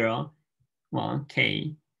non-zero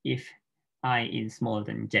k if I is smaller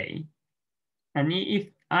than j. And if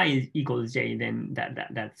I is equals j, then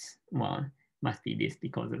that's must be this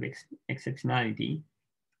because of exceptionality.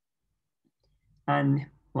 And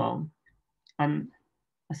and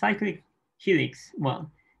a cyclic helix,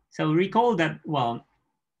 so recall that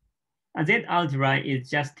a Z algebra is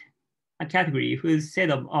just a category whose set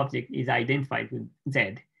of objects is identified with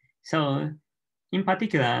Z. So in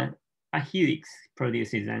particular, a helix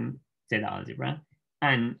produces an Z algebra.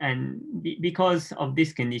 And because of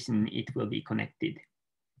this condition, it will be connected.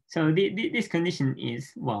 So this condition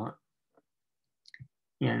is,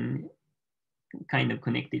 kind of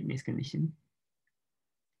connectedness condition.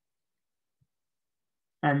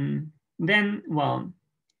 And then,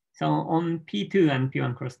 so on P2 and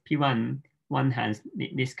P1 cross P1, one has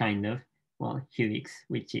this kind of, helix,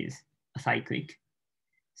 which is a cyclic.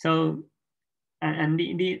 So, and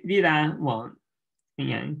these are,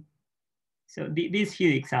 so these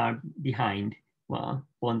helix are behind,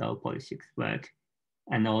 Bondal-Polishchuk's work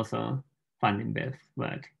and also Vandenberg's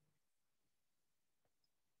work.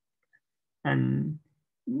 And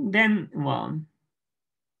then,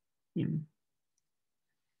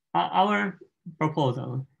 our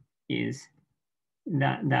proposal is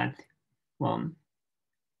that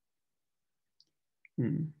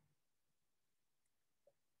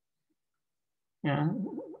yeah.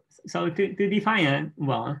 So to define a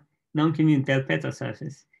non-commutative del Pezzo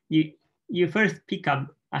surface, you first pick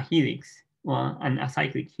up a helix well, an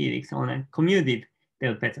acyclic helix on a commutative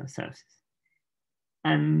del Pezzo surface.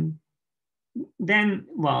 And then,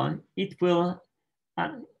 well, it will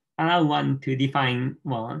allow one to define,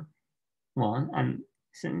 and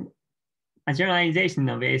so a generalization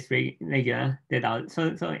of S regular Z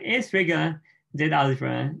algebra. So S regular Z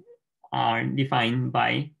algebra are defined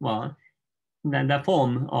by, well, the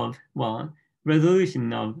form of, well,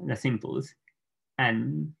 resolution of the simples.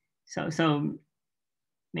 And so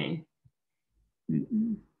maybe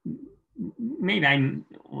I'm,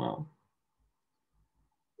 well,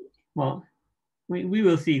 we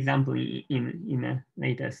will see example in a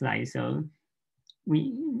later slide. So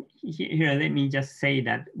here, let me just say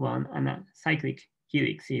that, well, an cyclic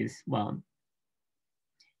helix is, well,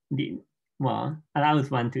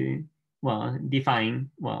 allows one to, well,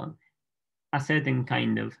 define, well, a certain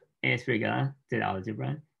kind of S regular Z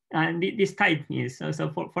algebra. And this type is, so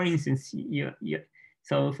for instance,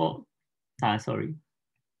 so for, sorry,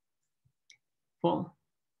 for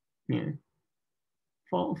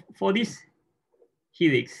this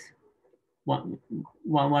helix,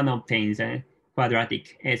 one obtains a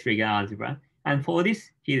quadratic S regular algebra. And for this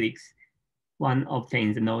helix, one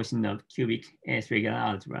obtains the notion of cubic S regular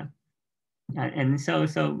algebra. And so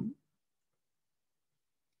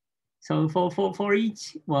for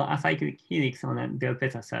each, well, acyclic helix on a del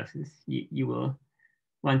Pezzo surface,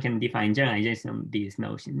 one can define generalization of these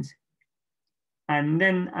notions. And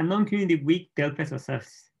then a non-commutative weak del Pezzo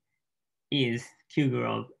surface is Q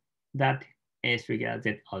of that S regular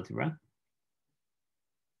Z algebra.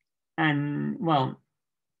 And, well,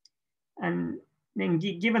 and then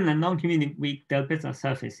given a non-commutative weak del Pezzo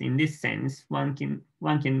surface, in this sense, one can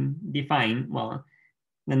define, well,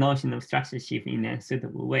 the notion of structure shift in a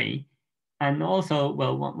suitable way. And also,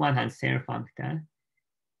 well, one has Serre functor.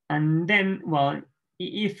 And then, well,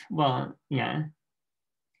 if, well, yeah,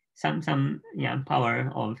 some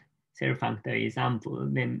power of Serre functor is ample,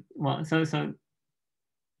 then, well,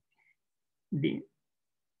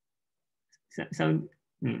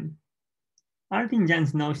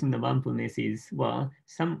 Artin-Jan's notion of ampleness is, well,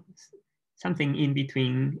 something in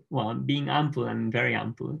between, well, being ample and very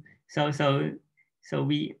ample. So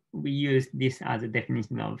we use this as a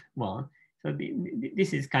definition of, well, so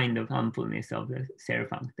this is kind of ampleness of the Serre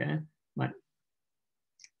functor, but,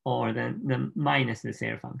 or the minus the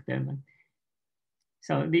Serre functor. But,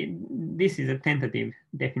 so this is a tentative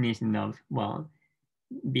definition of, well,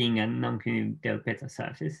 being a non-commutative del Pezzo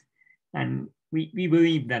surface. And we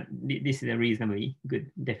believe that this is a reasonably good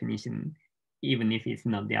definition, even if it's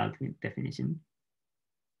not the ultimate definition.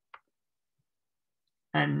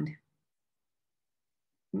 And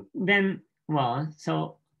then, well,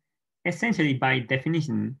 so essentially by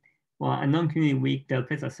definition, well, a non-commutative weak del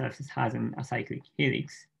Pezzo surface has an acyclic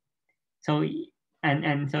helix. So,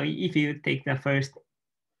 and so if you take the first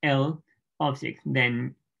L object,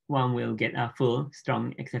 then one will get a full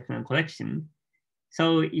strong exceptional collection.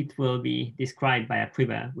 So it will be described by a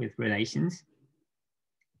quiver with relations.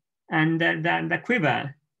 And the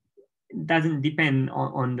quiver doesn't depend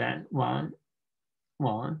on the, well,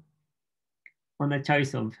 on the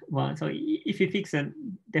choice of, well, so if you fix a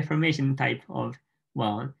deformation type of,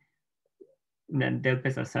 well, the del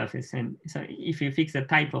Pezzo surface, and so if you fix the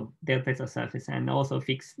type of del Pezzo surface and also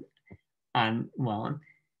fix, well,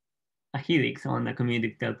 a helix on the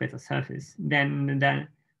commutative del Pezzo surface, then the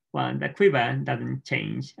quiver doesn't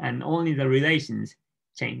change and only the relations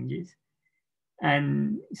changes.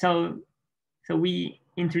 And so we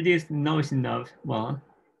introduced the notion of, well,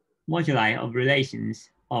 moduli of relations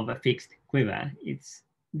of a fixed quiver. It's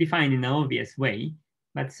defined in an obvious way,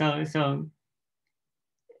 but so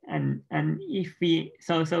if we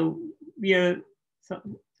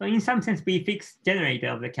in some sense we fix generator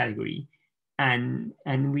of the category, and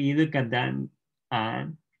we look at the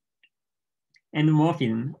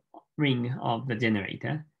endomorphism ring of the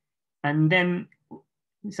generator, and then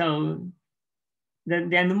so the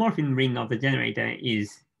endomorphism ring of the generator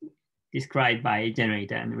is described by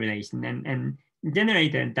generator and relation, and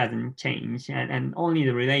generator doesn't change, and only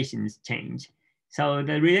the relations change. So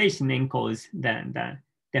the relation encodes the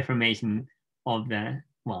deformation of the,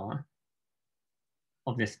 well,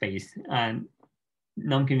 of the space, and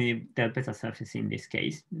non-commutative del Pezzo surface in this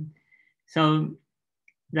case. So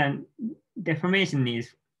the deformation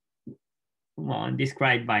is, well,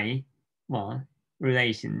 described by, well,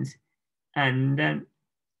 relations, and then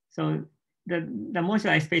so the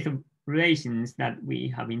moduli space of relations that we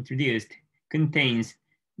have introduced contains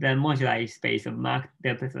the moduli space of marked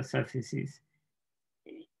del Pezzo surfaces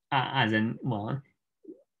as an, well,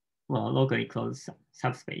 locally closed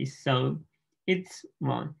subspace. So it's,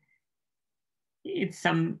 well, it's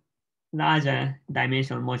some larger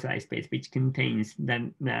dimensional moduli space, which contains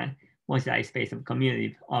the moduli space of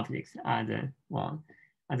commutative objects as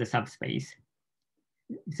a subspace.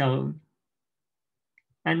 So,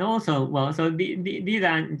 and also, well, so these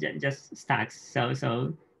are just stacks.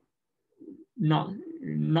 So not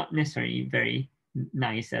necessarily very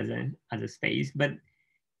nice as a space, but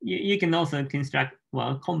you can also construct,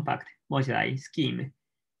 well, compact moduli scheme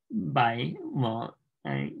by, well,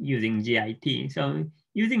 using GIT. So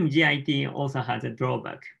using GIT also has a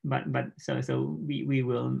drawback, but so we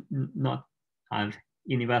will not have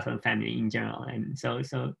universal family in general, and so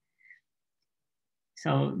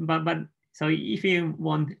if you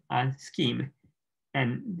want a scheme,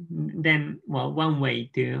 and then, well, one way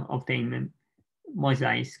to obtain a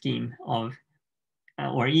moduli scheme of,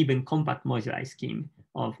 or even compact moduli scheme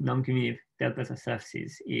of non-commutative del Pezzo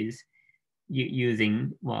surfaces is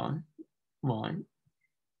using,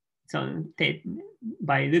 so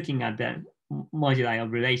by looking at the moduli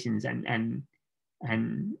of relations, and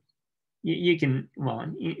you can, well,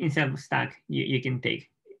 instead of stack, you can take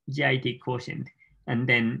GIT quotient, and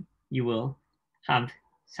then you will have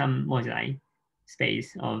some moduli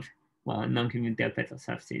space of, well, non-commutative del Pezzo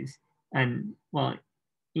surfaces. And, well,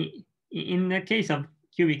 in the case of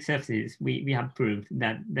cubic surfaces, we have proved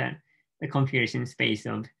that the configuration space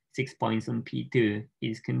of 6 points on P2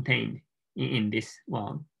 is contained in this,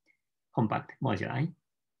 well, compact moduli.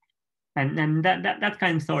 And that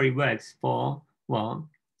kind of story works for, well,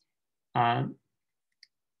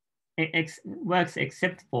 works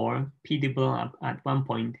except for P2 blown up at 1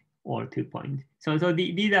 point or 2 points. So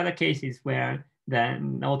these are the cases where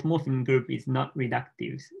the automorphism group is not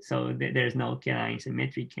reductive. So there's no K-line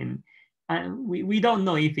symmetric, and we don't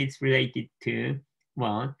know if it's related to,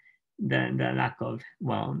 well, the lack of,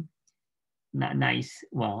 well, nice,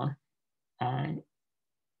 well,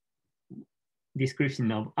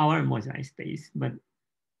 description of our moduli space, but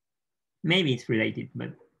maybe it's related,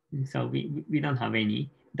 but so we don't have any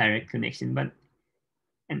direct connection. But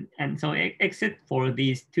and so except for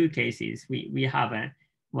these two cases, we have a,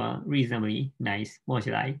 well, reasonably nice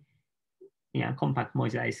moduli, yeah, compact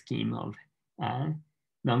moduli scheme of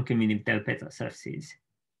non-commutative del Pezzo surfaces.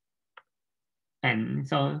 And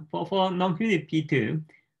so for non-commutative P2,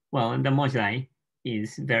 well, the moduli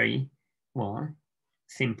is very, well,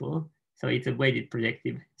 simple. So it's a weighted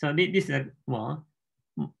projective. So this is a, well,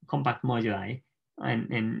 compact moduli,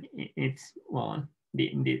 and it's, well,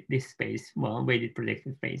 this space, well, weighted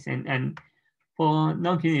projective space. And for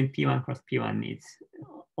non-commutative P1 cross P1, it's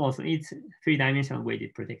also, it's 3-dimensional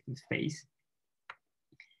weighted projective space.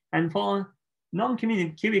 And for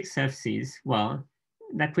non-commutative cubic surfaces, well,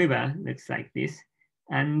 the quiver looks like this.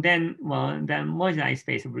 And then, well, the moduli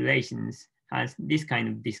space of relations has this kind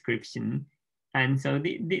of description. And so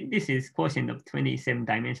this is quotient of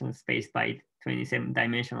 27-dimensional space by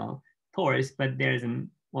 27-dimensional torus, but there's an,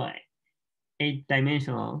 well,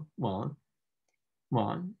 8-dimensional, well,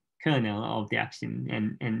 kernel of the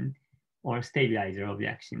action, and or stabilizer of the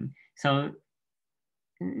action. So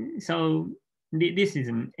this is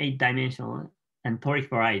an 8-dimensional and toric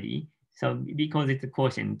variety. So because it's a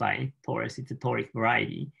quotient by torus, it's a toric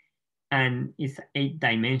variety, and it's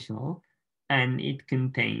 8-dimensional, and it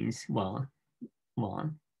contains, well,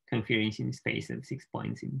 configuration space of 6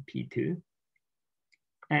 points in P2.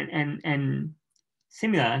 And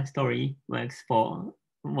similar story works for,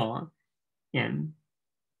 well, and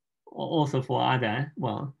also for other,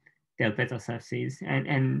 well, del Pezzo surfaces,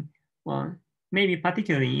 and well, maybe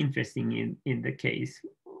particularly interesting in the case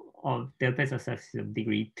of del Pezzo surfaces of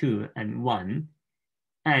degree 2 and 1.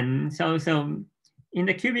 And so in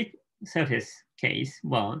the cubic surface case,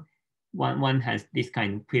 well, one has this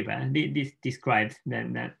kind of quiver. This describes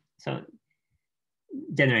the so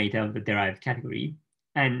generator of the derived category.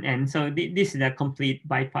 And so this is a complete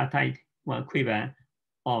bipartite, well, quiver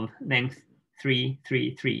of length 3,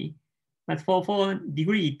 3, 3. But for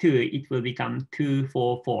degree 2, it will become 2,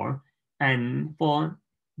 4, 4. And for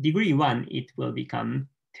degree 1, it will become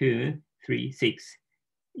 2, 3, 6.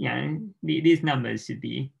 Yeah, these numbers should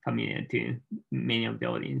be familiar to many of the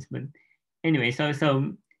audience. But anyway, so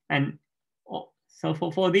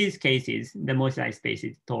for these cases, the moduli space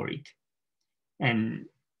is toric. And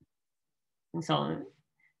so,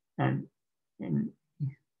 and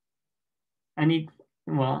it,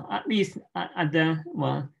 well, at least at the,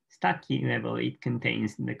 well, stacky level, it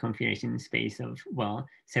contains the configuration space of, well,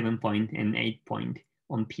 7 point and 8 point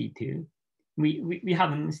on P2. We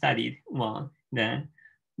haven't studied, well, the,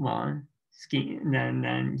 well,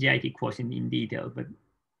 the GIT quotient in detail, but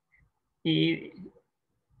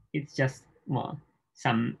it's just, well,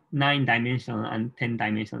 some 9-dimensional and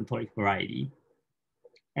 10-dimensional toric variety.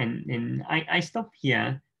 and I stop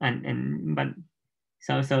here, but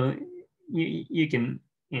so you can,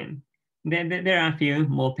 there are a few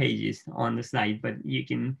more pages on the slide, but you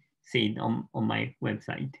can see it on my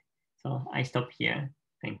website. So I stop here.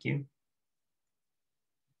 Thank you.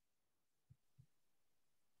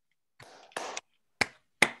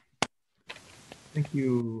 Thank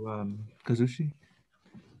you, Kazushi.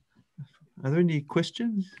 Are there any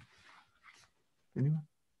questions? Anyone?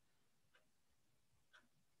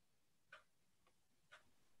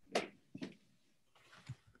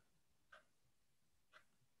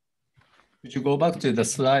 Could you go back to the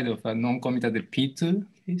slide of a non-commutative P2,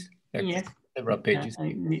 please? Like Yes. several pages.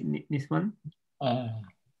 This one.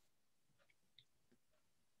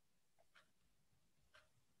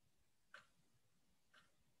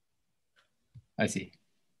 I see.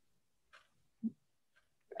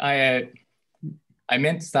 I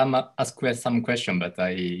meant to ask some question, but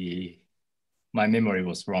my memory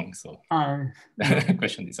was wrong, so the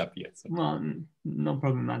question disappeared. So. Well, no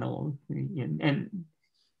problem at all. And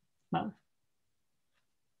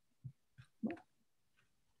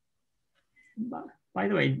by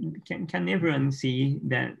the way, can everyone see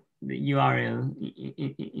that the URL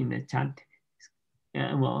in the chat?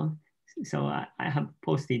 Well, so I have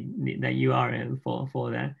posted the URL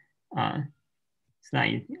for the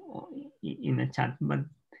slide in the chat, but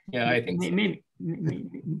yeah, I think maybe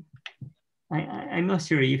I'm not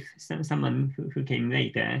sure if someone who came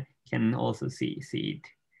later can also see it.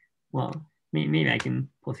 Well, maybe I can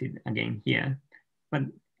post it again here, but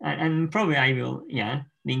and probably I will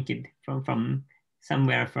link it from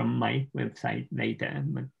somewhere from my website later.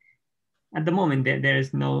 But at the moment there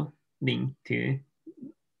is no link to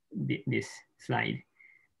this slide.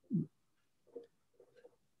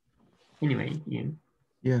 Anyway,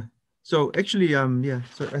 yeah. So actually, yeah.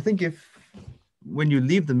 So I think when you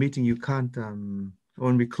leave the meeting, you can't.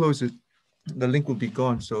 When we close it, the link will be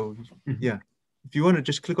gone. So yeah, if you want to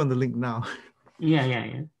just click on the link now. Yeah.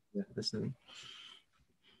 Yeah, that's the link.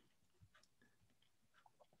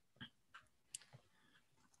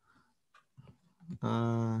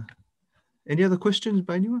 Any other questions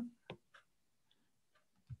by anyone?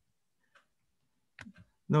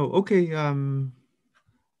 No. Okay.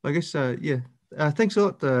 I guess yeah. Thanks a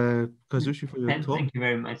lot, Kazushi, for your talk. Thank you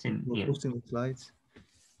very much, and for posting the slides.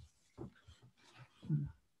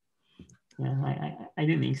 Yeah, I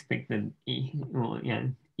didn't expect that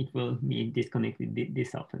it will be disconnected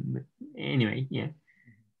this often, but anyway, yeah.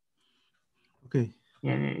 Okay.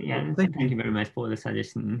 Yeah. Well, Thank you very much for the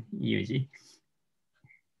suggestion, Yuji.